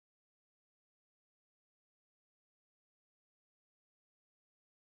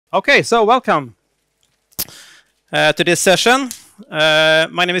Okay, so welcome to this session.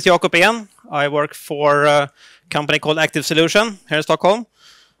 My name is Jakob. I work for a company called Active Solution here in Stockholm.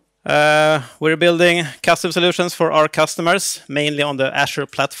 We're building custom solutions for our customers, mainly on the Azure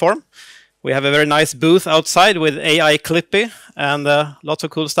platform. We have a very nice booth outside with AI Clippy and lots of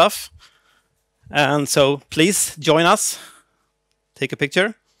cool stuff. And so please join us. Take a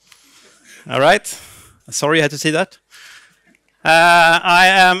picture. All right. Sorry you had to see that. I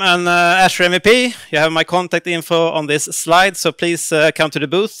am an Azure MVP. You have my contact info on this slide, so please come to the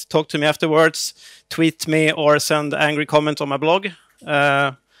booth, talk to me afterwards, tweet me, or send angry comments on my blog.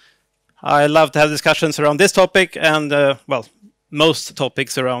 I love to have discussions around this topic and, well, most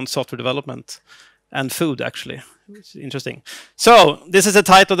topics around software development and food, actually. It's interesting. So this is the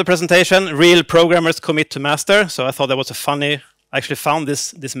title of the presentation, Real Programmers Commit to Master. So I thought that was a funny, I actually found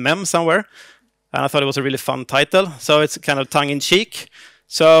this meme somewhere. And I thought it was a really fun title. So it's kind of tongue-in-cheek.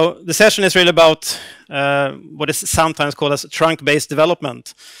 So the session is really about what is sometimes called as trunk-based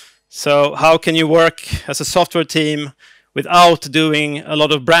development. So how can you work as a software team without doing a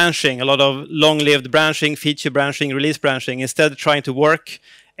lot of branching, a lot of long-lived branching, feature branching, release branching, instead of trying to work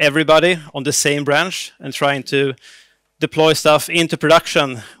everybody on the same branch and trying to deploy stuff into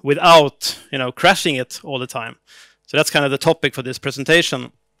production without, crashing it all the time. So that's kind of the topic for this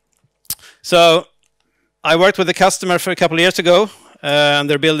presentation. So I worked with a customer for a couple of years ago, and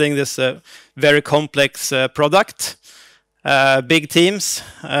they're building this very complex product, big teams,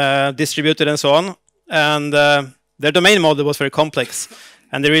 distributed and so on. And their domain model was very complex.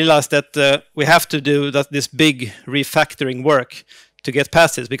 And they realized that we have to do this big refactoring work to get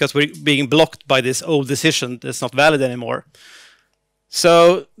past this, because we're being blocked by this old decision that's not valid anymore.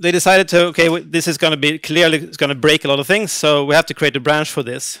 So they decided to, okay, this is going to be clearly, it's going to break a lot of things, so we have to create a branch for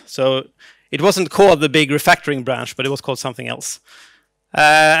this. So it wasn't called the big refactoring branch, but it was called something else.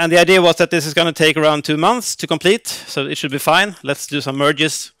 And the idea was that this is going to take around 2 months to complete, so it should be fine. Let's do some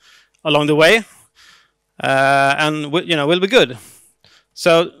merges along the way, and we'll be good.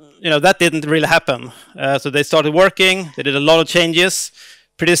 So that didn't really happen. So they started working. They did a lot of changes.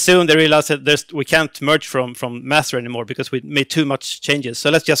 Pretty soon they realized that we can't merge from master anymore because we made too much changes. So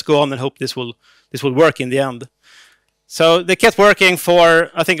let's just go on and hope this will work in the end. So they kept working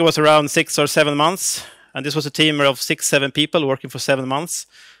for, I think it was around 6 or 7 months. And this was a team of 6, 7 people working for 7 months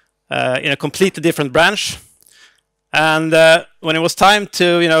in a completely different branch. And when it was time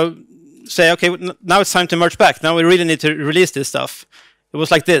to say, okay, now it's time to merge back. Now we really need to release this stuff. It was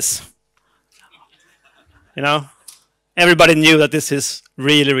like this. Everybody knew that this is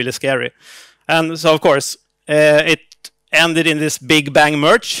really, really scary. And so, of course, it ended in this big bang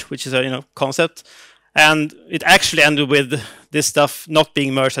merge, which is a concept. And it actually ended with this stuff not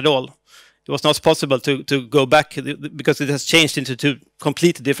being merged at all. It was not possible to go back because it has changed into 2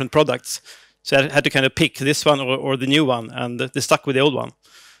 completely different products. So I had to kind of pick this one or the new one, and they stuck with the old one.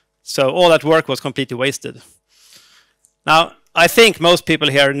 So all that work was completely wasted. Now, I think most people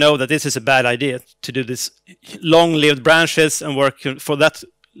here know that this is a bad idea to do this long-lived branches and work for that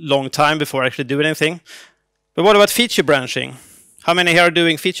long time before actually doing anything. But what about feature branching? How many here are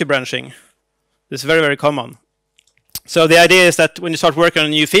doing feature branching? This is very, very common. So the idea is that when you start working on a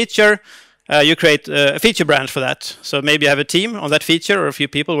new feature, you create a feature branch for that. So maybe you have a team on that feature or a few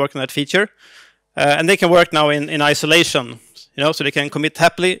people working on that feature. And they can work now in isolation, so they can commit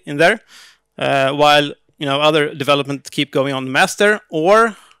happily in there while other development keep going on the master,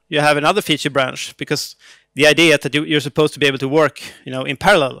 or you have another feature branch, because the idea is that you're supposed to be able to work, in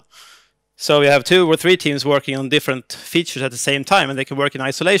parallel. So you have 2 or 3 teams working on different features at the same time, and they can work in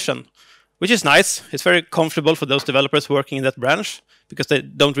isolation, which is nice. It's very comfortable for those developers working in that branch, because they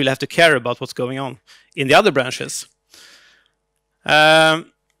don't really have to care about what's going on in the other branches.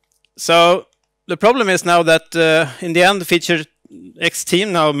 So the problem is now that in the end, the feature X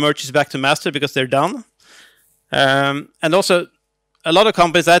team now merges back to master because they're done. And also, a lot of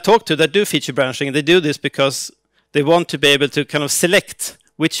companies I talk to that do feature branching, they do this because they want to be able to kind of select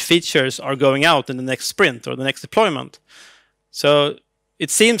which features are going out in the next sprint or the next deployment. So it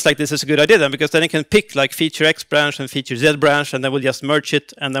seems like this is a good idea then, because then you can pick like feature X branch and feature Z branch, and then we'll just merge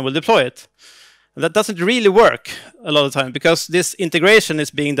it and then we'll deploy it. And that doesn't really work a lot of the time, because this integration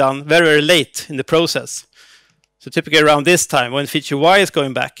is being done very, very late in the process. So typically around this time, when feature Y is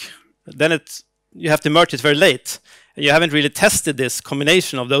going back, then you have to merge it very late. And you haven't really tested this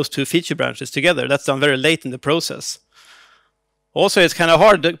combination of those 2 feature branches together. That's done very late in the process. Also, it's kind of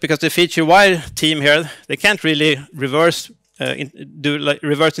hard because the feature Y team here, they can't really do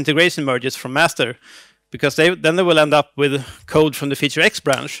reverse integration merges from master, because then they will end up with code from the feature X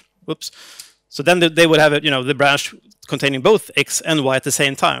branch. Whoops. So then they would have the branch containing both X and Y at the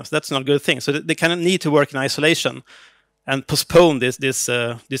same time. So that's not a good thing. So they kind of need to work in isolation and postpone this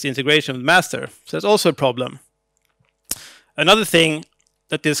integration with master. So that's also a problem. Another thing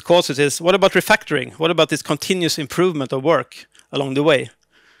that this causes is, what about refactoring? What about this continuous improvement of work along the way?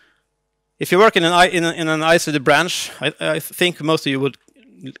 If you work in an isolated branch, I think most of you would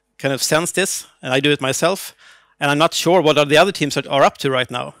kind of sense this, and I do it myself, and I'm not sure what the other teams are up to right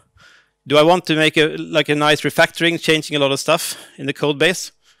now. Do I want to make a nice refactoring, changing a lot of stuff in the code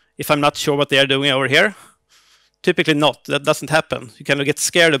base, if I'm not sure what they are doing over here? Typically not. That doesn't happen. You kind of get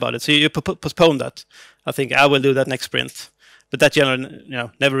scared about it, so you postpone that. I think I will do that next sprint, but that generally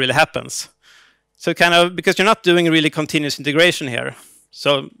never really happens. So kind of because you're not doing really continuous integration here.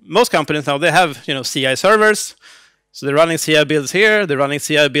 So most companies now, they have CI servers, so they're running CI builds here, they're running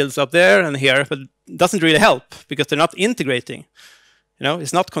CI builds up there and here, but it doesn't really help because they're not integrating.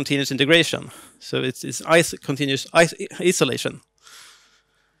 It's not continuous integration, so it's continuous isolation.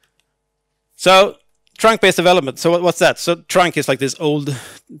 So trunk-based development. So what's that? So trunk is like this old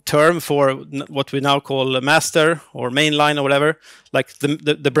term for what we now call a master or mainline or whatever, like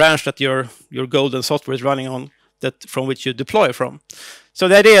the branch that your golden software is running on, that from which you deploy from. So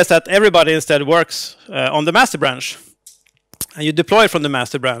the idea is that everybody instead works on the master branch, and you deploy from the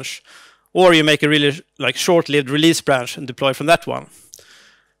master branch, or you make a really short-lived release branch and deploy from that one.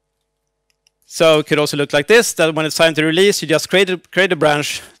 So it could also look like this, that when it's time to release, you just create a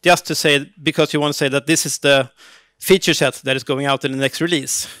branch just to say, because you want to say that this is the feature set that is going out in the next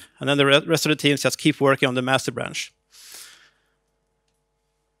release. And then the rest of the teams just keep working on the master branch.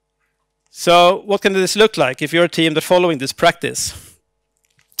 So what can this look like if you're a team that's following this practice?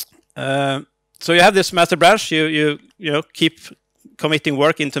 So you have this master branch, you keep committing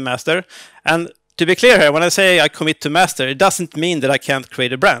work into master. And to be clear here, when I say I commit to master, it doesn't mean that I can't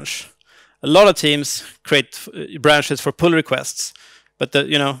create a branch. A lot of teams create branches for pull requests, but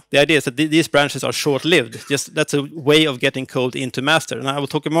the idea is that these branches are short-lived. Just that's a way of getting code into master, and I will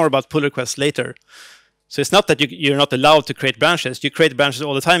talk more about pull requests later. So it's not that you're not allowed to create branches. You create branches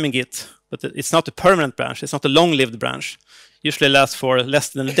all the time in Git, but it's not a permanent branch. It's not a long-lived branch. Usually lasts for less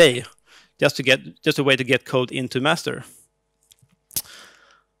than a day, just a way to get code into master.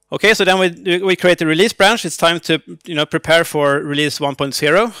 Okay, so then we create a release branch. It's time to prepare for release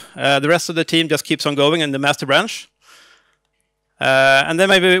 1.0. The rest of the team just keeps on going in the master branch. And then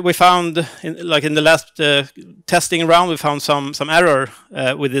maybe we found, in the last testing round, we found some error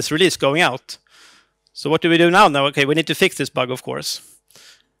with this release going out. So what do we do now? Okay, we need to fix this bug, of course.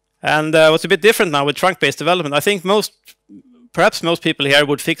 And what's a bit different now with trunk-based development, I think perhaps most people here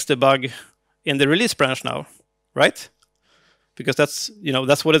would fix the bug in the release branch now, right? Because that's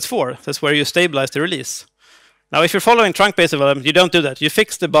what it's for. That's where you stabilize the release. Now, if you're following trunk-based development, you don't do that. You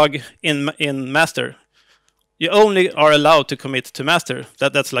fix the bug in master. You only are allowed to commit to master.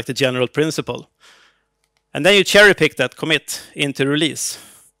 That's like the general principle. And then you cherry pick that commit into release.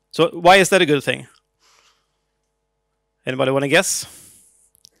 So why is that a good thing? Anybody want to guess?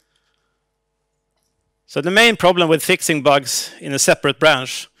 So the main problem with fixing bugs in a separate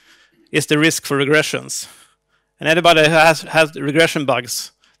branch is the risk for regressions. And anybody who has regression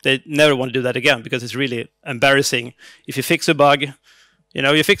bugs, they never want to do that again because it's really embarrassing. If you fix a bug,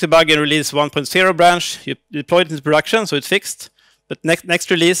 you fix a bug in release 1.0 branch, you deploy it into production, so it's fixed. But next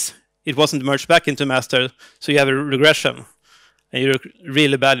release, it wasn't merged back into master, so you have a regression. And you look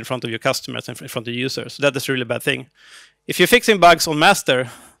really bad in front of your customers and in front of users. So that is a really bad thing. If you're fixing bugs on master,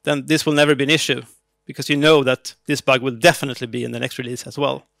 then this will never be an issue because you know that this bug will definitely be in the next release as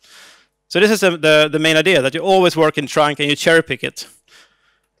well. So this is the main idea, that you always work in trunk and you cherry pick it.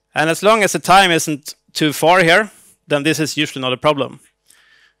 And as long as the time isn't too far here, then this is usually not a problem.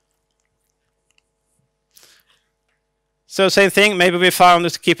 So same thing, maybe we found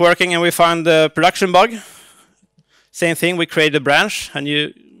this, keep working and we find the production bug. Same thing, we create a branch,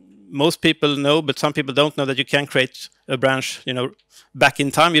 and most people know, but some people don't know that you can create a branch, back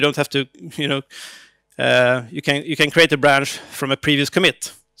in time. You don't have to, you can create a branch from a previous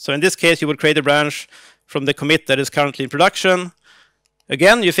commit. So in this case, you would create a branch from the commit that is currently in production.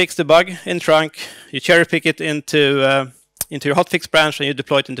 Again, you fix the bug in trunk, you cherry pick it into your hotfix branch, and you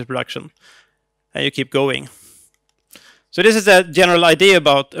deploy it into production, and you keep going. So this is the general idea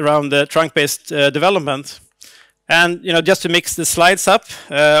around the trunk-based development. And just to mix the slides up,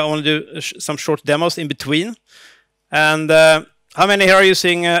 I want to do some short demos in between. And how many here are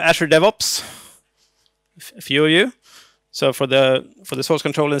using Azure DevOps? A few of you. So for the source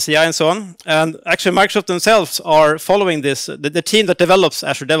control and CI and so on. And actually Microsoft themselves are following this. The team that develops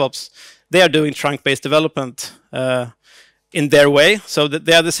Azure DevOps, they are doing trunk-based development in their way. So that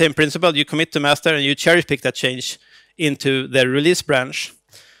they have the same principle. You commit to master and you cherry pick that change into their release branch.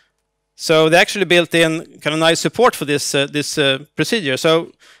 So they actually built in kind of nice support for this procedure.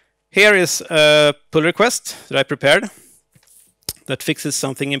 So here is a pull request that I prepared that fixes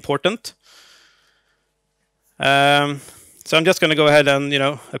something important. So I'm just going to go ahead and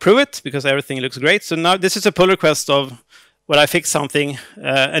approve it because everything looks great. So now this is a pull request of when I fix something,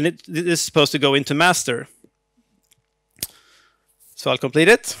 and this is supposed to go into master. So I'll complete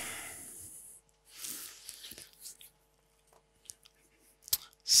it.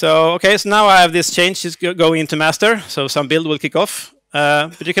 So okay, so now I have this change is going into master. So some build will kick off.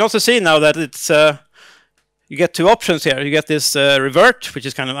 But you can also see now that it's you get two options here. You get this revert, which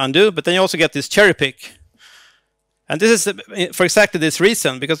is kind of undo, but then you also get this cherry pick. And this is for exactly this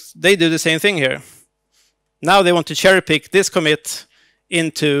reason, because they do the same thing here. Now they want to cherry pick this commit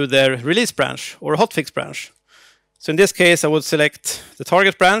into their release branch or hotfix branch. So in this case, I would select the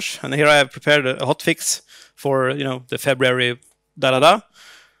target branch, and here I have prepared a hotfix for the February da.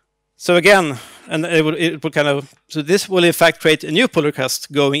 So again, and it would kind of, so this will in fact create a new pull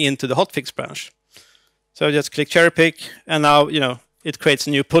request going into the hotfix branch. So I just click cherry pick, and now it creates a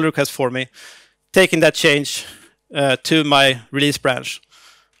new pull request for me, taking that change to my release branch.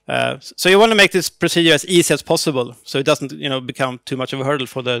 So you want to make this procedure as easy as possible, so it doesn't become too much of a hurdle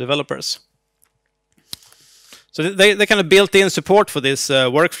for the developers. So they kind of built in support for this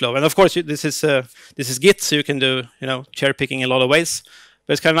workflow, and of course this is Git, so you can do cherry picking in a lot of ways.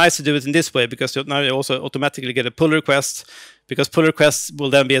 But it's kind of nice to do it in this way because now you also automatically get a pull request, because pull requests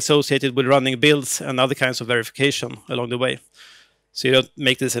will then be associated with running builds and other kinds of verification along the way. So you don't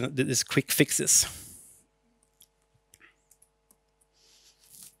make this quick fixes.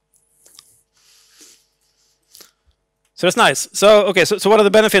 So that's nice. So okay, so what are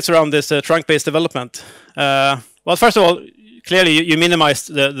the benefits around this trunk-based development? Well, first of all, clearly you minimize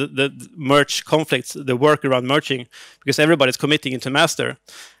the merge conflicts, the work around merging, because everybody's committing into master.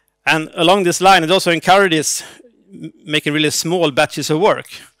 And along this line, it also encourages making really small batches of work.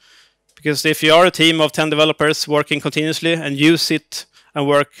 Because if you are a team of 10 developers working continuously and use it and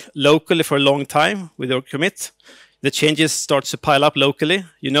work locally for a long time with your commit, the changes start to pile up locally.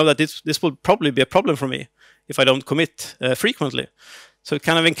 You know that this will probably be a problem for me if I don't commit frequently. So it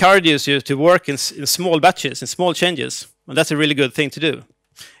kind of encourages you to work in small batches, in small changes. And that's a really good thing to do.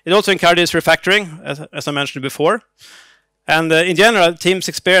 It also encourages refactoring, as I mentioned before. And in general, teams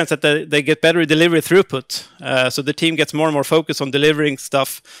experience that they get better delivery throughput. So the team gets more and more focused on delivering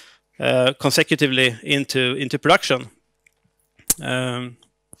stuff consecutively into production.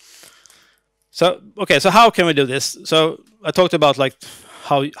 So how can we do this? So I talked about like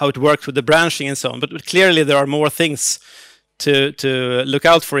how it works with the branching and so on, but clearly there are more things to look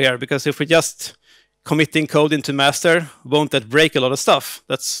out for here, because if we just committing code into master, won't that break a lot of stuff?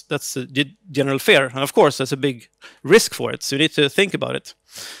 That's a general fear, and of course there's a big risk for it, so you need to think about it.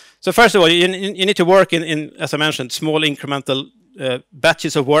 So first of all, you need to work in, as I mentioned, small incremental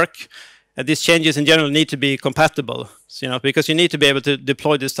batches of work. These changes in general need to be compatible, so, because you need to be able to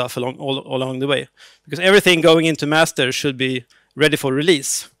deploy this stuff along the way, because everything going into master should be ready for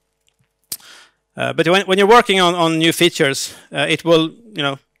release. But when you're working on new features, it will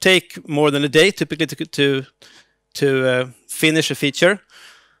take more than a day typically to finish a feature.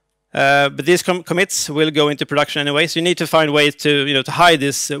 But these commits will go into production anyway, so you need to find ways to hide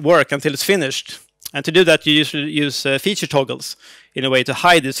this work until it's finished. And to do that, you usually use feature toggles in a way to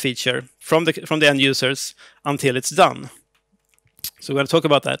hide this feature from the end users until it's done. So we're going to talk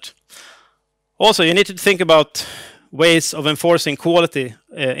about that. Also, you need to think about ways of enforcing quality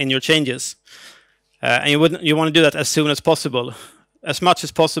in your changes. And you want to do that as soon as possible. As much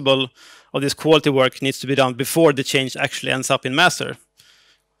as possible of this quality work needs to be done before the change actually ends up in master.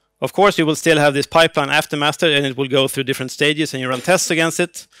 Of course, you will still have this pipeline after master, and it will go through different stages, and you run tests against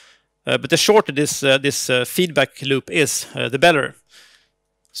it. But the shorter this feedback loop is, the better.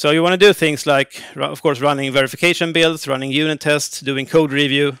 So you want to do things like, of course, running verification builds, running unit tests, doing code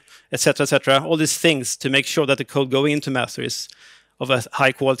review, etc., etc. All these things to make sure that the code going into master is of as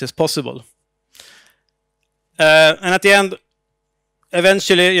high quality as possible. And at the end,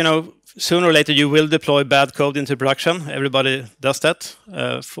 eventually, sooner or later, you will deploy bad code into production. Everybody does that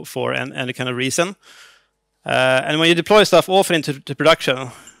for any kind of reason. And when you deploy stuff often into production,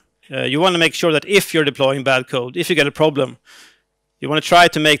 you want to make sure that if you're deploying bad code, if you get a problem, you want to try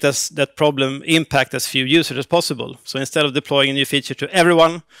to make that problem impact as few users as possible. So instead of deploying a new feature to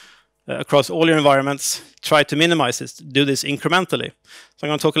everyone across all your environments, try to minimize this, do this incrementally. So I'm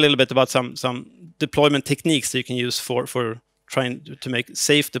going to talk a little bit about some deployment techniques that you can use for trying to make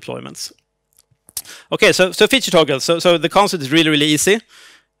safe deployments. Okay, so feature toggles. So the concept is really easy.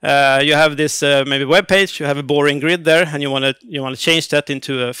 You have this maybe web page. You have a boring grid there, and you want to change that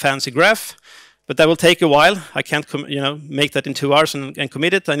into a fancy graph. But that will take a while. I can't make that in 2 hours and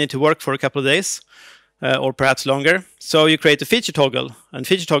commit it. I need to work for a couple of days, or perhaps longer. So you create a feature toggle, and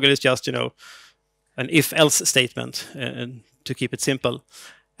feature toggle is just an if-else statement to keep it simple.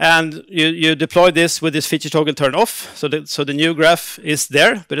 And you deploy this with this feature toggle turned off, so the new graph is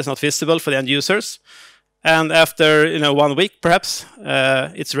there, but it's not visible for the end users. And after 1 week, perhaps,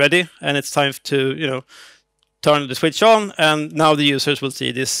 it's ready, and it's time to turn the switch on, and now the users will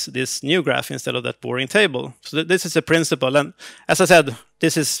see this new graph instead of that boring table. So this is a principle, and as I said,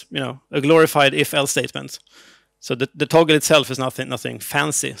 this is a glorified if-else statement. So the toggle itself is nothing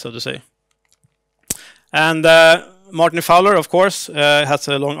fancy, so to say. And Martin Fowler, of course, has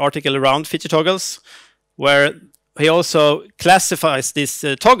a long article around feature toggles, where he also classifies these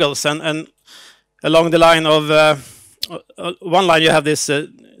toggles, and along the line of one line, you have this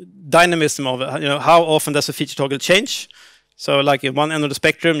dynamism of how often does a feature toggle change. So, like in one end of the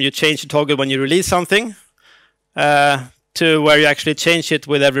spectrum, you change the toggle when you release something, to where you actually change it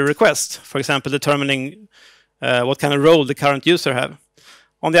with every request. For example, determining what kind of role the current user have.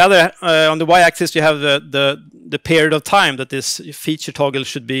 On the other, on the y-axis, you have the period of time that this feature toggle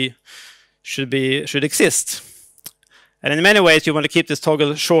should exist. And in many ways, you want to keep this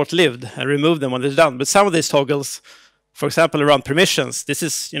toggle short-lived and remove them when it's done. But some of these toggles, for example, around permissions, this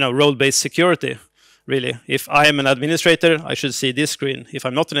is role-based security, really. If I am an administrator, I should see this screen. If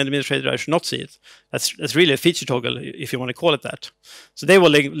I'm not an administrator, I should not see it. That's really a feature toggle, if you want to call it that. So they will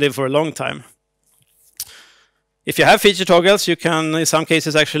live for a long time. If you have feature toggles, you can, in some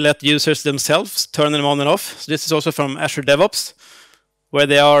cases, actually let users themselves turn them on and off. So this is also from Azure DevOps, where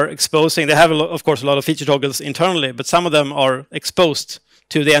they are exposing. They have, of course, a lot of feature toggles internally, but some of them are exposed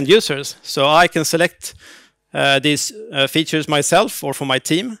to the end users. So I can select these features myself or for my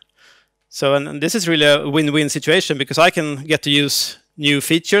team. So, and this is really a win-win situation, because I can get to use new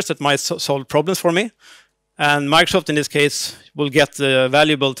features that might solve problems for me. And Microsoft, in this case, will get the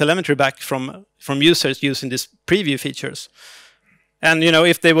valuable telemetry back from users using these preview features. And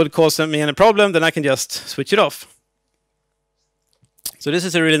if they would cause me any problem, then I can just switch it off. So this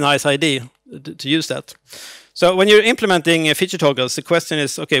is a really nice idea to use that. So when you're implementing feature toggles, the question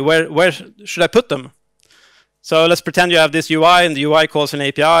is, okay, where should I put them? So let's pretend you have this UI, and the UI calls an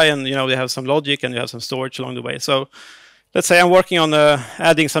API, and they have some logic, and you have some storage along the way. So let's say I'm working on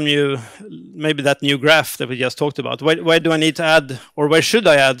adding some new, maybe that new graph that we just talked about. Where do I need to add, or where should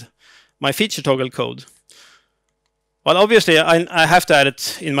I add my feature toggle code? Well, obviously, I have to add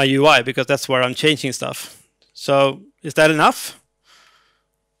it in my UI, because that's where I'm changing stuff. So is that enough?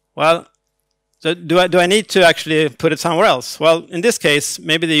 Well, so do I need to actually put it somewhere else? Well, in this case,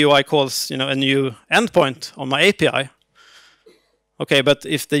 maybe the UI calls a new endpoint on my API. Okay, but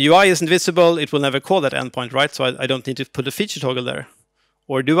if the UI isn't visible, it will never call that endpoint, right? So I don't need to put a feature toggle there.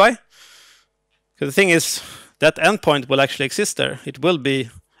 Or do I? Because the thing is, that endpoint will actually exist there. It will be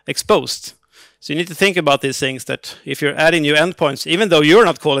exposed. So you need to think about these things, that if you're adding new endpoints, even though you're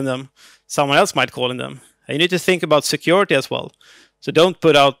not calling them, someone else might call them. And you need to think about security as well. So don't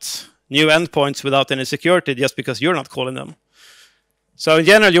put out new endpoints without any security just because you're not calling them. So in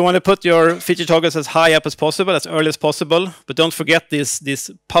general, you want to put your feature toggles as high up as possible, as early as possible, but don't forget these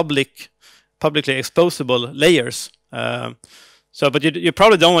publicly exposable layers. But you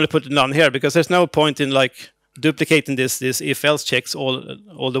probably don't want to put it down here, because there's no point in duplicating this if-else checks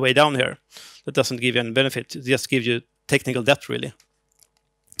all the way down here. That doesn't give you any benefit. It just gives you technical debt, really.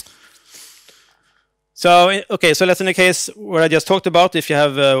 So, okay, so let's in the case where I just talked about, if you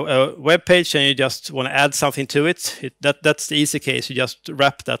have a web page and you just want to add something to it, that's the easy case. You just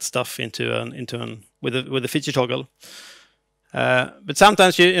wrap that stuff with a feature toggle. But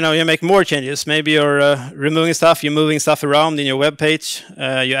sometimes you make more changes. Maybe you're removing stuff, you're moving stuff around in your web page,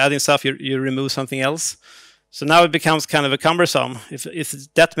 you're adding stuff, you remove something else. So now it becomes kind of a cumbersome. If it's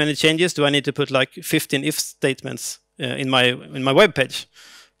that many changes, do I need to put 15 if statements in my web page?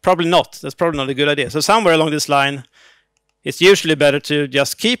 Probably not. That's probably not a good idea. So somewhere along this line, it's usually better to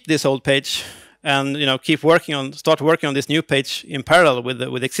just keep this old page and start working on this new page in parallel with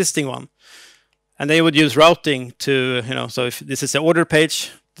the existing one. And they would use routing to so if this is an order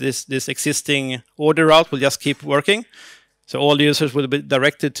page, this existing order route will just keep working. So all users will be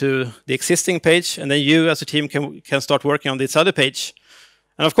directed to the existing page, and then you as a team can start working on this other page.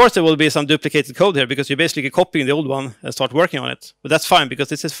 And of course, there will be some duplicated code here, because you're basically copying the old one and start working on it. But that's fine, because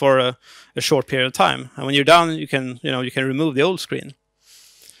this is for a short period of time. And when you're done, you can remove the old screen.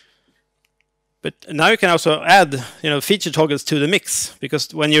 But now you can also add, feature toggles to the mix,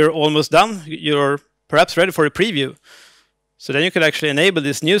 because when you're almost done, you're perhaps ready for a preview. So then you could actually enable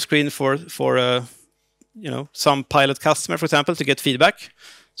this new screen for some pilot customer, for example, to get feedback.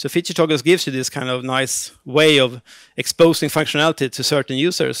 So feature toggles gives you this kind of nice way of exposing functionality to certain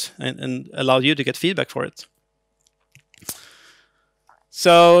users and allow you to get feedback for it.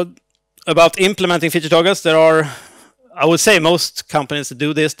 So about implementing feature toggles, there are, I would say most companies that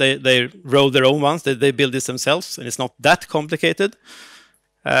do this, they roll their own ones, they build this themselves, and it's not that complicated.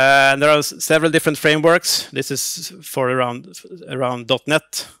 And there are several different frameworks. This is for around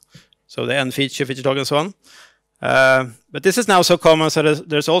 .NET, so the end feature toggle and so on. But this is now so common, so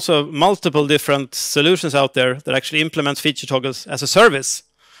there's also multiple different solutions out there that actually implement feature toggles as a service.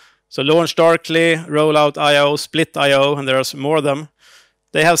 So Launch Darkly, Rollout IO, Split IO, and there are more of them.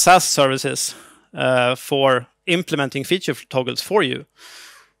 They have SaaS services for implementing feature toggles for you.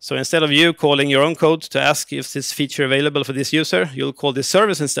 So instead of you calling your own code to ask if this feature available for this user, you'll call this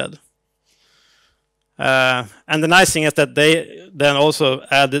service instead. And the nice thing is that they then also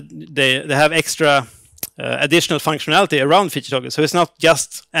they have extra additional functionality around feature toggles. So it's not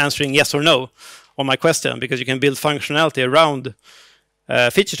just answering yes or no on my question, because you can build functionality around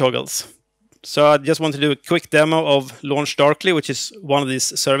feature toggles. So I just want to do a quick demo of Launch Darkly, which is one of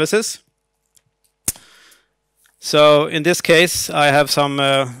these services. So in this case, I have some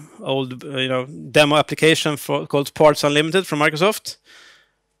old demo application called Parts Unlimited from Microsoft.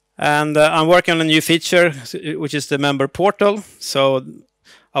 And I'm working on a new feature, which is the member portal. So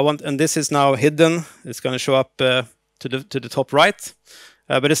and this is now hidden. It's going to show up to the top right,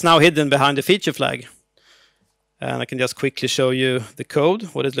 but it's now hidden behind the feature flag. And I can just quickly show you the code,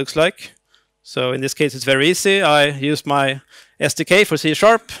 what it looks like. So in this case, it's very easy. I use my SDK for C#.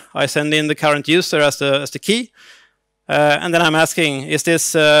 I send in the current user as the key, and then I'm asking, is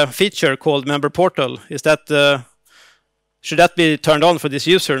this feature called member portal? Should that be turned on for this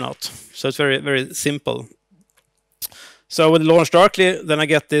user or not? So it's very, very simple. So with Launch Darkly, then I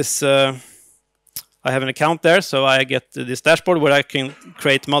get this, I have an account there, so I get this dashboard where I can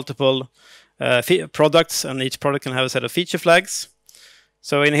create multiple products, and each product can have a set of feature flags.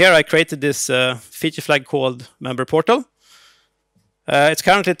 So in here, I created this feature flag called member portal. It's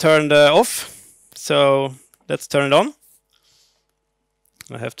currently turned off, so let's turn it on.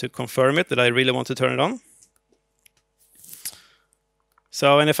 I have to confirm it that I really want to turn it on.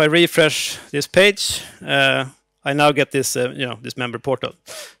 So, and if I refresh this page, I now get this, this member portal.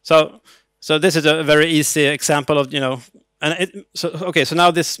 So this is a very easy example of, so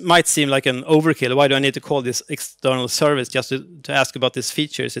now this might seem like an overkill. Why do I need to call this external service just to ask about this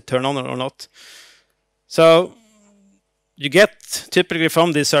feature? Is it turned on or not? So you get, typically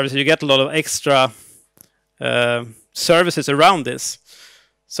from this service, you get a lot of extra services around this.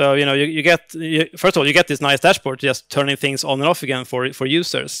 So, first of all, you get this nice dashboard just turning things on and off again for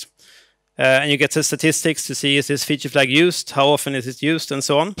users. And you get the statistics to see, is this feature flag used? How often is it used? And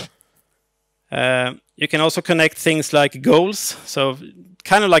so on. You can also connect things like goals. So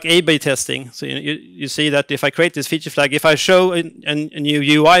kind of like A/B testing. So you see that if I create this feature flag, if I show a new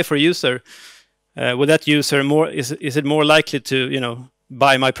UI for a user, will that user is it more likely to,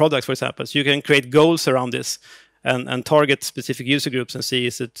 buy my products, for example? So you can create goals around this. And target specific user groups and see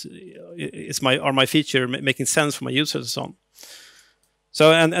are my feature making sense for my users and so on.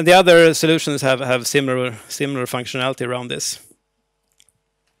 So and the other solutions have similar functionality around this.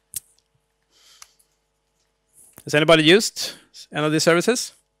 Has anybody used any of these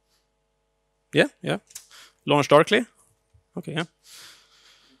services? Yeah. Launch Darkly. Okay, yeah.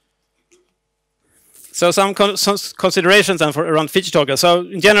 So some considerations then around feature toggles. So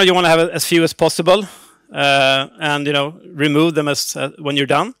in general, you want to have as few as possible. And remove them when you're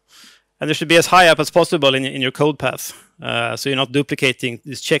done, and they should be as high up as possible in your code path, so you're not duplicating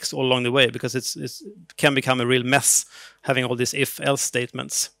these checks all along the way, because it can become a real mess having all these if-else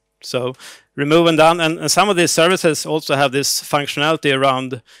statements. So remove and done, and some of these services also have this functionality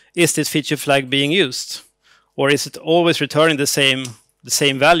around: is this feature flag being used, or is it always returning the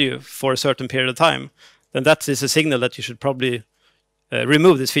same value for a certain period of time? Then that is a signal that you should probably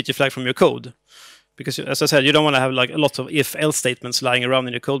remove this feature flag from your code. Because, as I said, you don't want to have like a lot of if-else statements lying around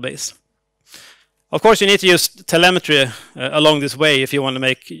in your code base. Of course, you need to use telemetry along this way if you want to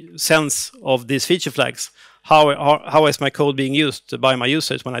make sense of these feature flags. How is my code being used by my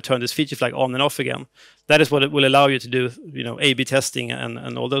users when I turn this feature flag on and off again? That is what it will allow you to do, A/B testing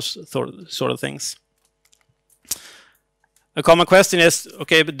and all those sort of things. A common question is,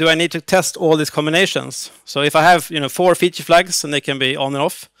 okay, but do I need to test all these combinations? So if I have, 4 feature flags and they can be on and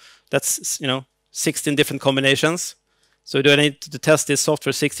off, that's, 16 different combinations. So do I need to test this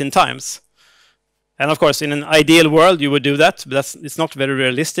software 16 times? And of course, in an ideal world, you would do that, but it's not very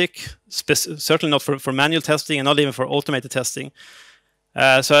realistic, certainly not for manual testing and not even for automated testing.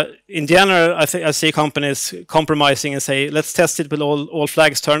 So in general, I see companies compromising and say, let's test it with all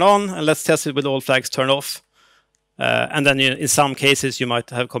flags turned on, and let's test it with all flags turned off. And then in some cases, you might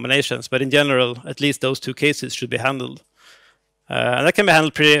have combinations. But in general, at least those two cases should be handled. And that can be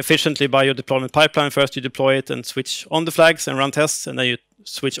handled pretty efficiently by your deployment pipeline. First, you deploy it and switch on the flags and run tests, and then you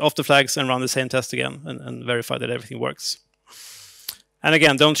switch off the flags and run the same test again and verify that everything works. And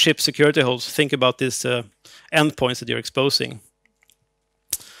again, don't ship security holes. Think about these endpoints that you're exposing.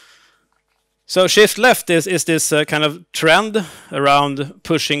 So shift left is this kind of trend around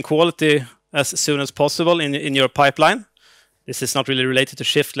pushing quality as soon as possible in your pipeline. This is not really related to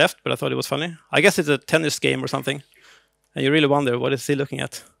shift left, but I thought it was funny. I guess it's a tennis game or something. And you really wonder, what is he looking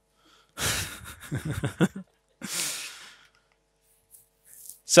at?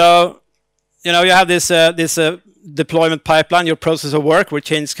 So, you know, you have this deployment pipeline, your process of work, where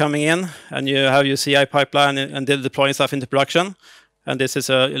change is coming in, and you have your CI pipeline and deploying stuff into production. And this is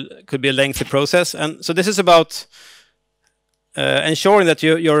could be a lengthy process. And so this is about ensuring that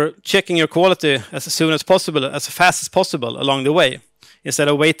you're checking your quality as soon as possible, as fast as possible along the way, instead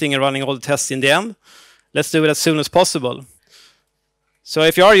of waiting and running all the tests in the end. Let's do it as soon as possible. So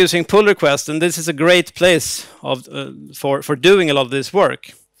if you are using pull requests, then this is a great place for doing a lot of this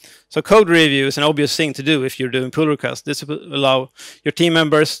work. So code review is an obvious thing to do if you're doing pull requests. This will allow your team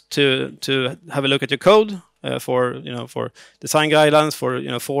members to have a look at your code for design guidelines, for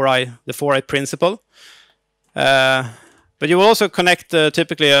the 4i principle. But you will also connect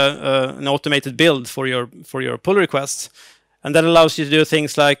typically an automated build for your pull requests, and that allows you to do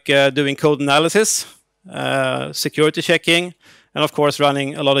things like doing code analysis, security checking, and of course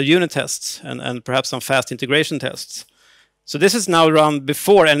running a lot of unit tests and perhaps some fast integration tests. So this is now run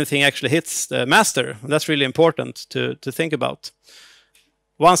before anything actually hits the master. That's really important to think about.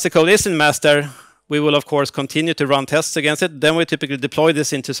 Once the code is in master, we will of course continue to run tests against it. Then we typically deploy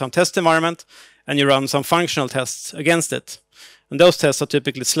this into some test environment, and you run some functional tests against it. And those tests are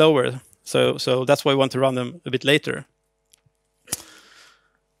typically slower. So that's why we want to run them a bit later.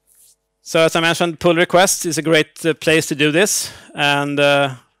 So as I mentioned, pull requests is a great place to do this. And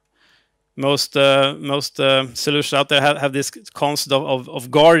most solutions out there have this concept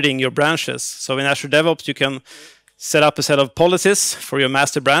of guarding your branches. So in Azure DevOps, you can set up a set of policies for your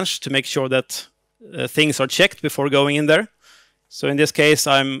master branch to make sure that things are checked before going in there. So in this case,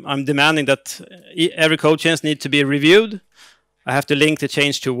 I'm demanding that every code change needs to be reviewed. I have to link the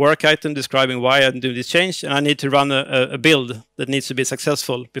change to a work item describing why I'm doing this change, and I need to run a build that needs to be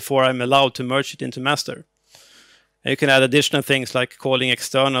successful before I'm allowed to merge it into master. And you can add additional things like calling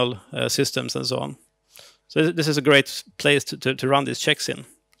external systems and so on. So this is a great place to run these checks in.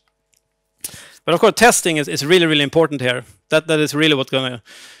 But of course, testing is really, really important here. That is really what's going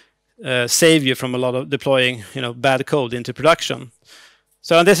to save you from a lot of deploying bad code into production.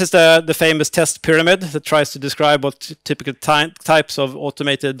 So this is the famous test pyramid that tries to describe what typical types of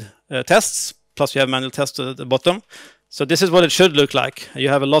automated tests, plus you have manual tests at the bottom. So this is what it should look like. You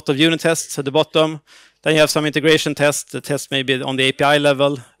have a lot of unit tests at the bottom. Then you have some integration tests. The test may be on the API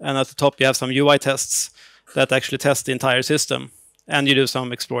level. And at the top, you have some UI tests that actually test the entire system. And you do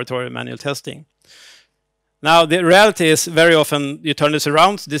some exploratory manual testing. Now, the reality is very often you turn this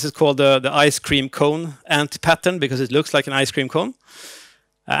around. This is called the ice cream cone ant pattern because it looks like an ice cream cone.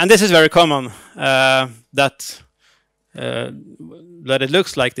 And this is very common that it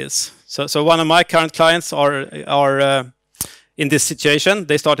looks like this. So one of my current clients are in this situation.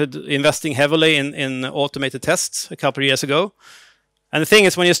 They started investing heavily in automated tests a couple of years ago. And the thing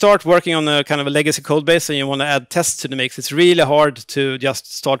is, when you start working on a kind of a legacy code base and you want to add tests to the mix, it's really hard to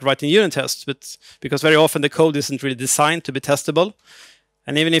just start writing unit tests, because very often the code isn't really designed to be testable.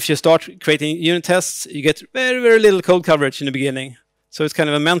 And even if you start creating unit tests, you get very, very little code coverage in the beginning. So it's kind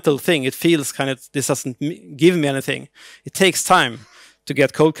of a mental thing. It feels kind of, this doesn't give me anything. It takes time to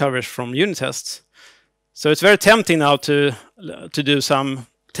get code coverage from unit tests. So it's very tempting now to do some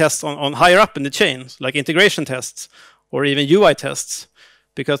tests on higher up in the chain, like integration tests or even UI tests,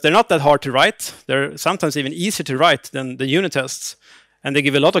 because they're not that hard to write. They're sometimes even easier to write than the unit tests, and they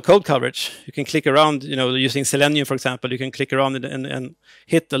give a lot of code coverage. You can click around, using Selenium, for example, you can click around and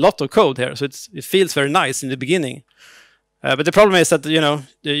hit a lot of code here. So it feels very nice in the beginning. But the problem is that,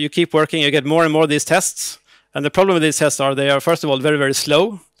 you keep working, you get more and more of these tests. And the problem with these tests they are, first of all, very, very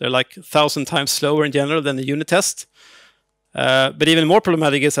slow. They're like 1,000 times slower in general than the unit test. But even more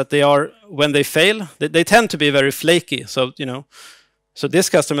problematic is that they are, when they fail, they tend to be very flaky. So, so this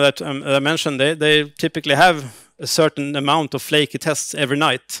customer that I mentioned, they typically have a certain amount of flaky tests every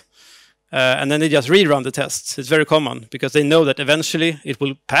night. and then they just rerun the tests. It's very common because they know that eventually it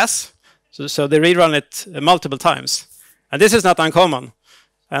will pass. So they rerun it multiple times. And this is not uncommon.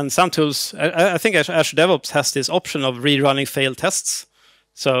 And some tools, I think Azure DevOps has this option of rerunning failed tests.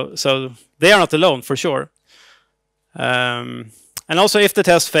 So they are not alone, for sure. And also, if the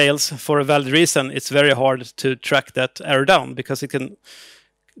test fails for a valid reason, it's very hard to track that error down because it can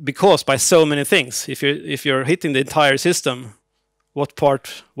be caused by so many things. If you're hitting the entire system,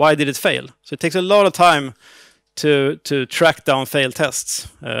 why did it fail? So it takes a lot of time to track down failed tests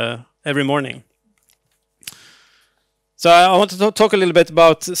every morning. So I want to talk a little bit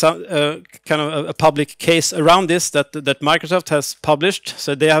about some kind of a public case around this that Microsoft has published.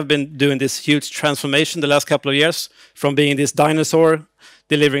 So they have been doing this huge transformation the last couple of years from being this dinosaur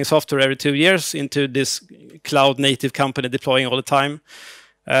delivering software every 2 years into this cloud-native company deploying all the time.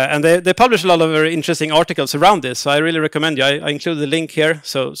 And they publish a lot of very interesting articles around this. So I really recommend you. I included the link here.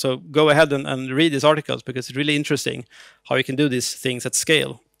 So go ahead and read these articles because it's really interesting how you can do these things at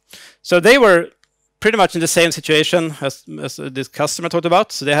scale. So they were pretty much in the same situation as this customer talked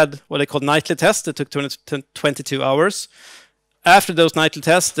about. So they had what they called nightly tests that took 22 hours. After those nightly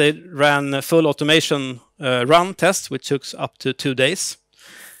tests, they ran a full automation run test, which took up to 2 days.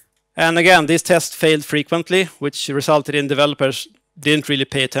 And again, these tests failed frequently, which resulted in developers didn't really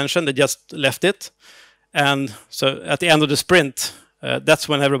pay attention. They just left it. And so at the end of the sprint, that's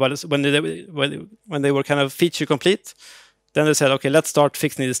when when they were kind of feature complete. Then they said, okay, let's start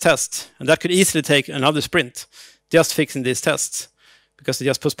fixing these tests. And that could easily take another sprint, just fixing these tests, because they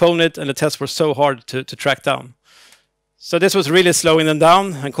just postponed it and the tests were so hard to track down. So this was really slowing them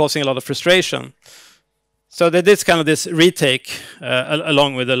down and causing a lot of frustration. So they did kind of this retake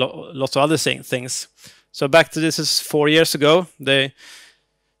along with lots of other things. So back to this is 4 years ago. They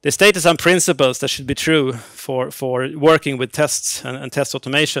stated some principles that should be true for working with tests and test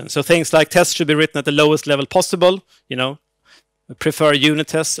automation. So things like tests should be written at the lowest level possible, prefer unit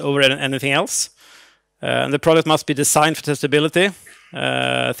tests over anything else. And the product must be designed for testability.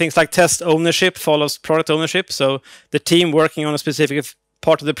 Things like test ownership follows product ownership. So the team working on a specific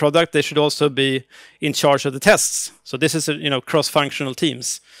part of the product, they should also be in charge of the tests. So this is cross-functional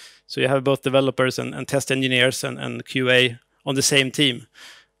teams. So you have both developers and test engineers and QA on the same team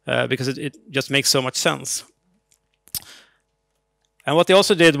because it just makes so much sense. And what they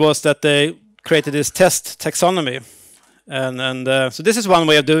also did was that they created this test taxonomy. And so this is one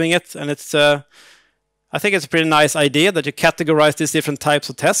way of doing it, and it's I think it's a pretty nice idea that you categorize these different types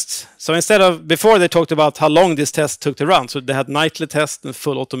of tests. So before they talked about how long this test took to run, so they had nightly tests and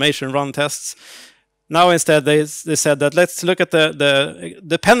full automation run tests. Now instead they said that let's look at the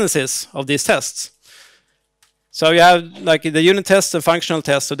dependencies of these tests. So you have like the unit tests and functional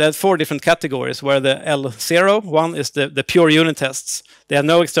tests. So they had 4 different categories where the L0 one is the pure unit tests. They have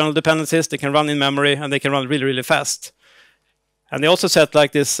no external dependencies, they can run in memory, and they can run really, really fast. And they also set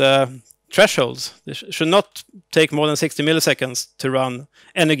like this thresholds. They should not take more than 60 milliseconds to run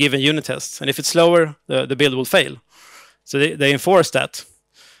any given unit test. And if it's slower, the build will fail. So they enforce that.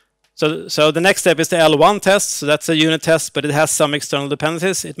 So the next step is the L1 test. So that's a unit test, but it has some external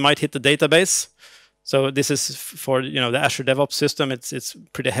dependencies. It might hit the database. So this is for the Azure DevOps system. It's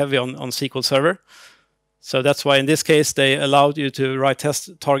pretty heavy on SQL Server. So that's why in this case they allowed you to write tests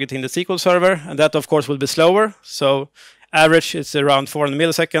targeting the SQL Server, and that of course will be slower. So average is around 400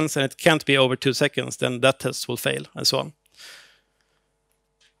 milliseconds, and it can't be over 2 seconds. Then that test will fail, and so on.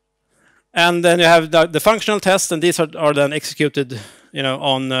 And then you have the functional tests, and these are then executed,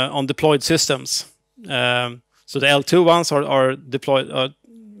 on deployed systems. So the L2 ones are deployed,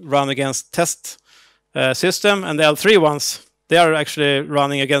 run against test system, and the L3 ones, they are actually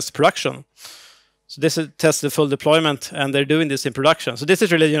running against production. So this is test the full deployment, and they're doing this in production. So this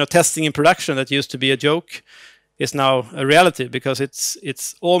is really, testing in production that used to be a joke is now a reality, because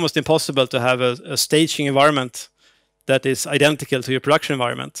it's almost impossible to have a staging environment that is identical to your production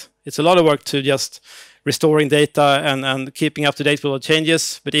environment. It's a lot of work to just restoring data and keeping up to date with all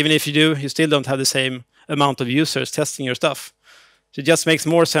changes. But even if you do, you still don't have the same amount of users testing your stuff. So it just makes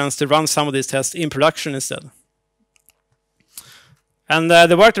more sense to run some of these tests in production instead. And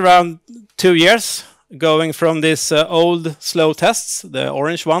they worked around 2 years, going from this old slow tests, the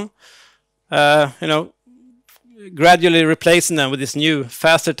orange one, gradually replacing them with this new,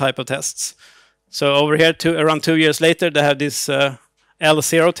 faster type of tests. So over here, around 2 years later, they have these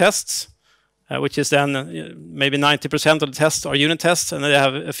L0 tests, which is then maybe 90% of the tests are unit tests, and then they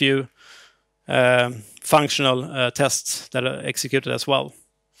have a few functional tests that are executed as well.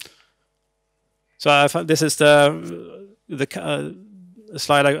 So this is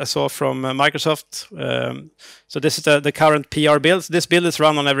slide I saw from Microsoft. So this is the current PR build. This build is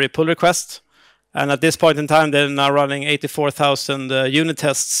run on every pull request. And at this point in time, they're now running 84,000 unit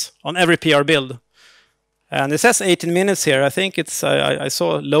tests on every PR build. And it says 18 minutes here. I think it's, I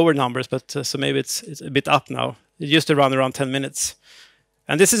saw lower numbers, but so maybe it's a bit up now. It used to run around 10 minutes.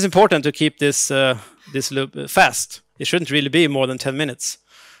 And this is important to keep this, this loop fast. It shouldn't really be more than 10 minutes.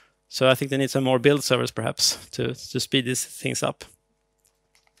 So I think they need some more build servers perhaps to speed these things up.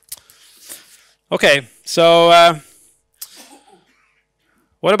 Okay, so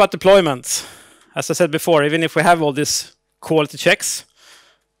what about deployment? As I said before, even if we have all these quality checks,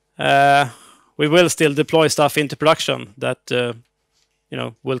 we will still deploy stuff into production that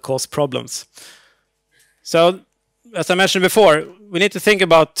will cause problems. So, as I mentioned before, we need to think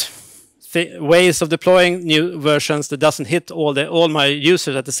about ways of deploying new versions that doesn't hit all my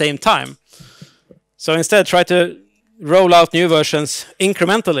users at the same time. So instead, try to roll out new versions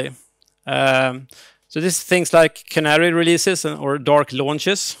incrementally. So this is things like Canary releases or dark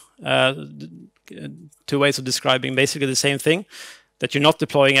launches. Two ways of describing basically the same thing, that you're not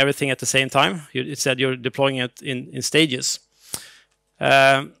deploying everything at the same time. Instead, you're deploying it in stages.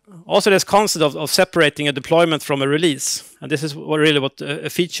 Also, this concept of separating a deployment from a release, and this is really what a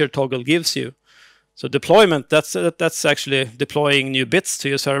feature toggle gives you. So deployment, that's actually deploying new bits to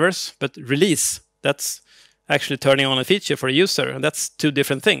your servers, but release, that's actually turning on a feature for a user, and that's two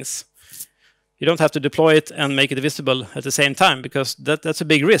different things. You don't have to deploy it and make it visible at the same time, because that's a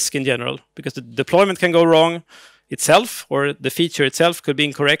big risk in general, because the deployment can go wrong itself, or the feature itself could be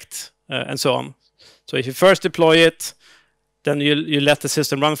incorrect, and so on. So if you first deploy it, then you let the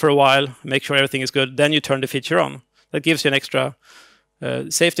system run for a while, make sure everything is good, then you turn the feature on. That gives you an extra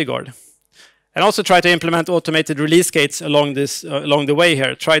safety guard. And also try to implement automated release gates along the way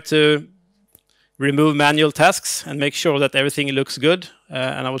here. Try to remove manual tasks and make sure that everything looks good.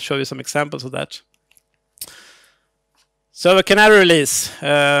 And I will show you some examples of that. So a Canary release.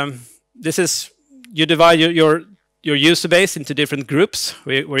 This is, you divide your user base into different groups,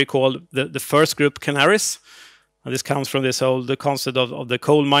 where you call the first group Canaries. And this comes from this old concept of the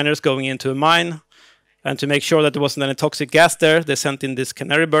coal miners going into a mine. And to make sure that there wasn't any toxic gas there, they sent in this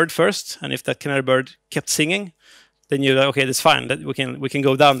canary bird first. And if that canary bird kept singing, then you're like, okay, that's fine. That we can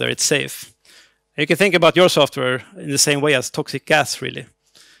go down there. It's safe. And you can think about your software in the same way as toxic gas, really.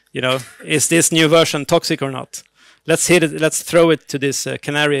 You know, is this new version toxic or not? Let's hit it. Let's throw it to these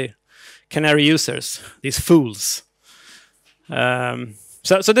canary users, these fools.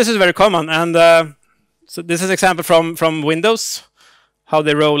 So this is very common. And so this is an example from Windows, how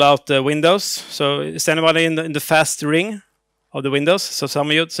they roll out the Windows. So is anybody in the fast ring of the Windows? So some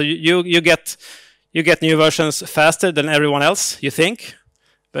of you, so you get new versions faster than everyone else, you think,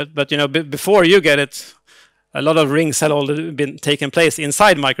 but you know, before you get it, a lot of rings had already been taken place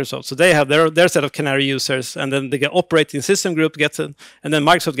inside Microsoft. So they have their set of Canary users, and then the operating system group gets it, and then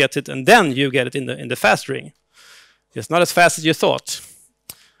Microsoft gets it, and then you get it in the fast ring. It's not as fast as you thought.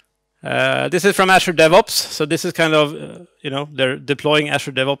 This is from Azure DevOps. So this is kind of, they're deploying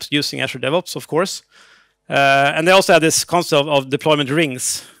Azure DevOps, using Azure DevOps, of course. And they also have this concept of deployment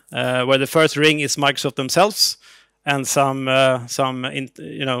rings, where the first ring is Microsoft themselves, and for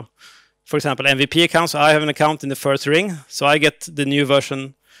example, MVP accounts. I have an account in the first ring, so I get the new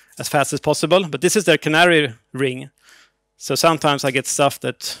version as fast as possible. But this is their Canary ring. So sometimes I get stuff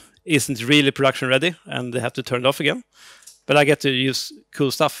that isn't really production ready, and they have to turn it off again. But I get to use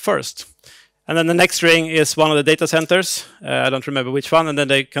cool stuff first. And then the next ring is one of the data centers. I don't remember which one, and then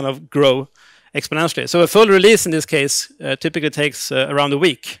they kind of grow exponentially. So a full release in this case typically takes around a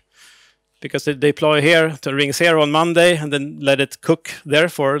week, because they deploy here to rings here on Monday, and then let it cook there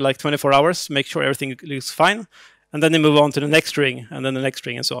for like 24 hours, make sure everything looks fine, and then they move on to the next ring, and then the next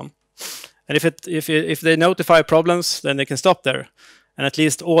ring, and so on. And if they notify problems, then they can stop there, and at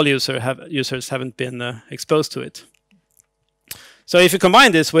least all users haven't been exposed to it. So if you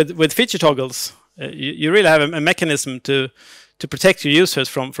combine this with feature toggles, you really have a mechanism to protect your users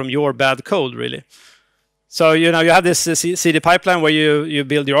from your bad code, really. So you have this CD pipeline where you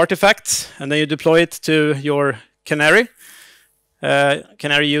build your artifacts, and then you deploy it to your Canary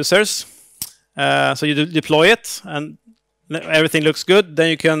users. So you deploy it, and everything looks good.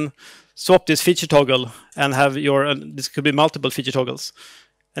 Then you can swap this feature toggle and have this could be multiple feature toggles.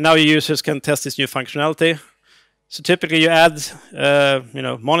 And now your users can test this new functionality. So typically you add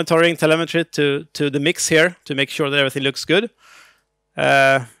monitoring telemetry to the mix here to make sure that everything looks good.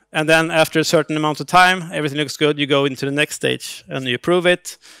 And then after a certain amount of time, everything looks good, you go into the next stage and you approve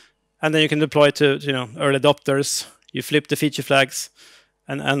it. And then you can deploy it to early adopters. You flip the feature flags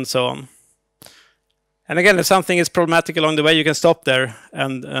and so on. And again, if something is problematic along the way, you can stop there.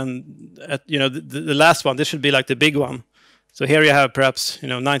 And at, you know, the last one, this should be like the big one. So here you have perhaps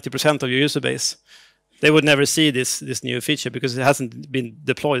 90% of your user base. They would never see this new feature because it hasn't been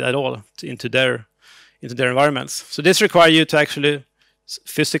deployed at all into their environments. So this requires you to actually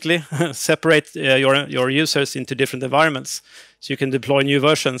physically separate your users into different environments, so you can deploy new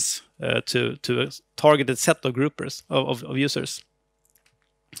versions to a targeted set of groupers of users.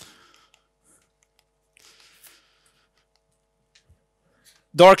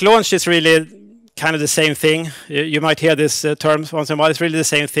 Dark launch is really kind of the same thing. You might hear this term once in a while. It's really the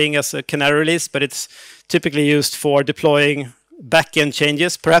same thing as a Canary release, but it's typically used for deploying backend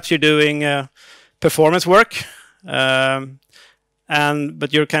changes. Perhaps you're doing performance work, but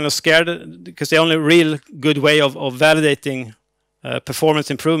you're kind of scared because the only real good way of validating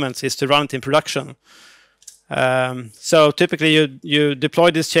performance improvements is to run it in production. So typically you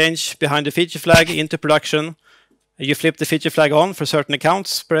deploy this change behind the feature flag into production. You flip the feature flag on for certain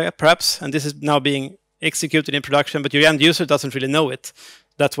accounts, perhaps, and this is now being executed in production, but your end user doesn't really know it.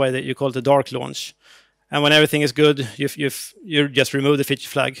 That's why you call it a dark launch. And when everything is good, you just remove the feature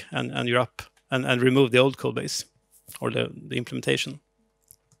flag and you're up and remove the old code base or the implementation.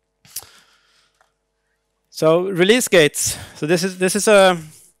 So release gates. So this is a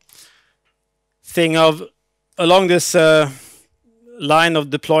thing of along this line of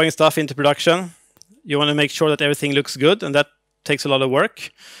deploying stuff into production. You want to make sure that everything looks good, and that takes a lot of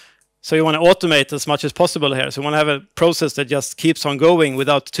work. So you want to automate as much as possible here. So you want to have a process that just keeps on going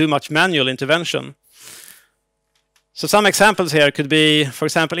without too much manual intervention. So some examples here could be, for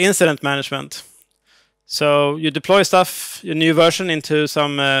example, incident management. So you deploy stuff, a new version into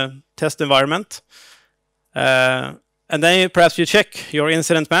some test environment, and then perhaps you check your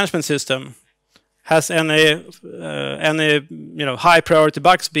incident management system. Has any high priority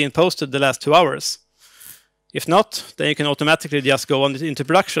bugs been posted the last 2 hours? If not, then you can automatically just go on into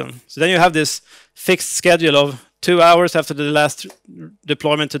production. So then you have this fixed schedule of 2 hours after the last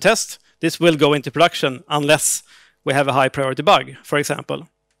deployment to test. This will go into production unless we have a high priority bug, for example.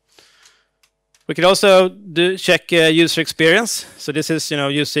 We could also check user experience. So this is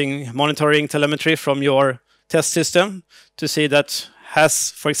using monitoring telemetry from your test system to see that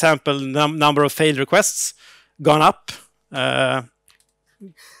has, for example, number of failed requests gone up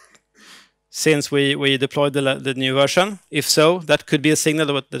since we deployed the new version. If so, that could be a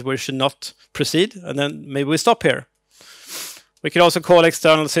signal that we should not proceed, and then maybe we stop here. We can also call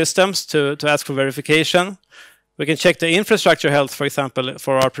external systems to ask for verification. We can check the infrastructure health, for example,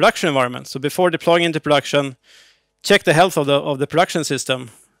 for our production environment. So before deploying into production, check the health of the production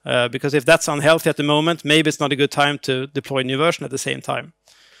system, because if that's unhealthy at the moment, maybe it's not a good time to deploy a new version at the same time.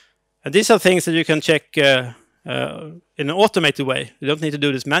 And these are things that you can check in an automated way. You don't need to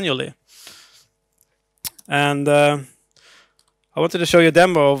do this manually. And I wanted to show you a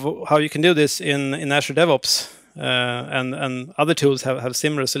demo of how you can do this in Azure DevOps, and other tools have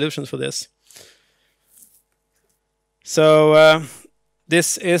similar solutions for this. So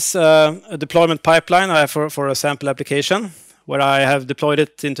this is a deployment pipeline I have for a sample application where I have deployed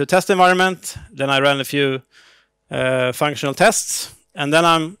it into a test environment. Then I ran a few functional tests, and then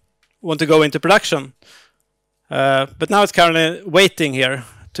I want to go into production. But now it's currently waiting here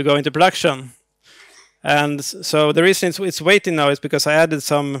to go into production. And so the reason it's waiting now is because I added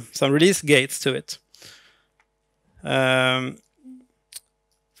some release gates to it.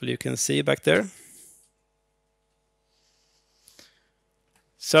 You can see back there.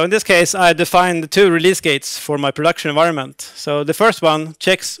 So in this case, I defined 2 release gates for my production environment. So the first one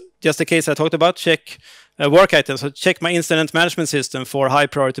checks, just the case I talked about, check work items. So check my incident management system for high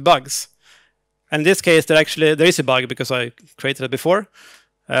priority bugs. And in this case, there is a bug because I created it before.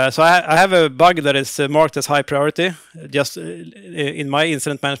 So I have a bug that is marked as high priority just in my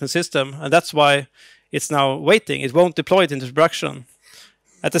incident management system, and that's why it's now waiting. It won't deploy it into production.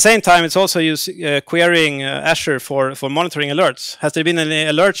 At the same time, it's also querying Azure for monitoring alerts. Has there been any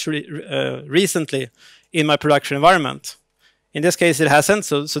alerts recently in my production environment? In this case, it hasn't,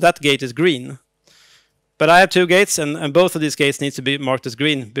 so that gate is green. But I have 2 gates, and both of these gates need to be marked as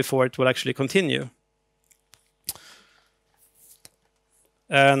green before it will actually continue.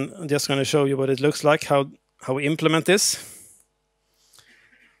 And I'm just going to show you what it looks like, how we implement this.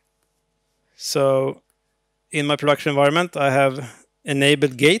 So in my production environment, I have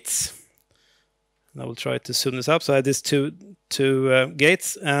enabled gates. And I will try to zoom this up. So I have these two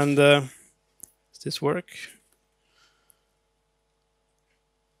gates, and does this work?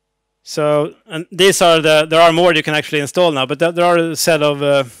 So, and these are there are more you can actually install now, but there are a set of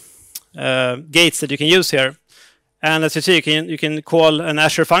gates that you can use here. And as you see, you can call an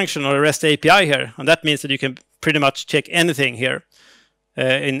Azure function or a REST API here, and that means that you can pretty much check anything here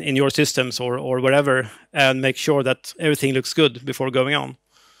in your systems or wherever, and make sure that everything looks good before going on.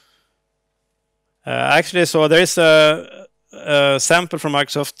 Actually, so there is a sample from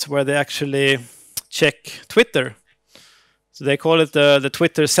Microsoft where they actually check Twitter. So they call it the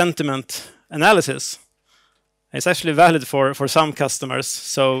Twitter sentiment analysis. It's actually valid for some customers.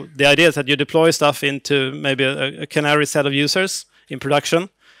 So the idea is that you deploy stuff into maybe a Canary set of users in production,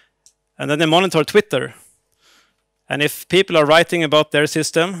 and then they monitor Twitter. And if people are writing about their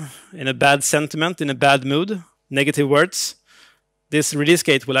system in a bad sentiment, in a bad mood, negative words, this release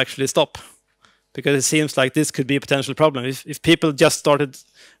gate will actually stop, because it seems like this could be a potential problem. If people just started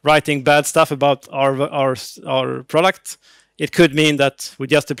writing bad stuff about our product, it could mean that we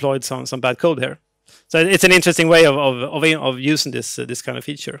just deployed some bad code here. So it's an interesting way of using this kind of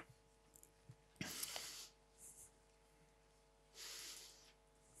feature.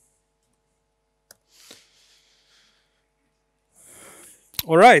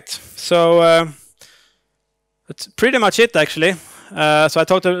 All right, so that's pretty much it, actually. So I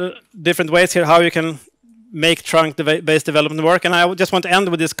talked different ways here how you can make trunk-based development work, and I just want to end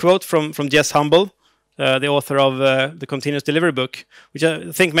with this quote from Jess Humble, the author of the Continuous Delivery book, which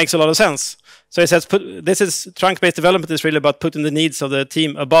I think makes a lot of sense. So he says, trunk-based development is really about putting the needs of the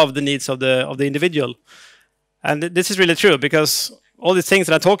team above the needs of the individual, and this is really true, because all these things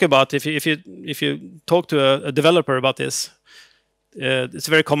that I talk about, if you talk to a developer about this, it's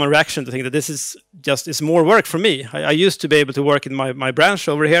a very common reaction to think that this is it's more work for me. I used to be able to work in my branch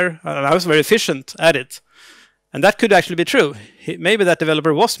over here, and I was very efficient at it. And that could actually be true. Maybe that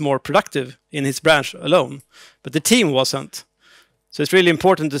developer was more productive in his branch alone, but the team wasn't. So it's really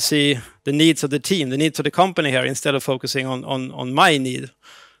important to see the needs of the team, the needs of the company here, instead of focusing on my need.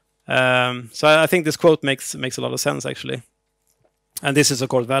 So I think this quote makes a lot of sense, actually. And this is, of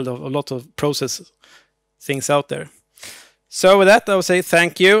course, valid of a lot of process things out there. So with that, I will say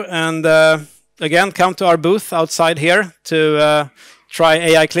thank you. And again, come to our booth outside here to try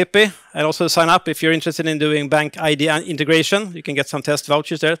AI Clippy, and also sign up if you're interested in doing bank ID integration. You can get some test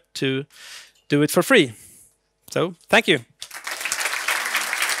vouchers there to do it for free. So thank you.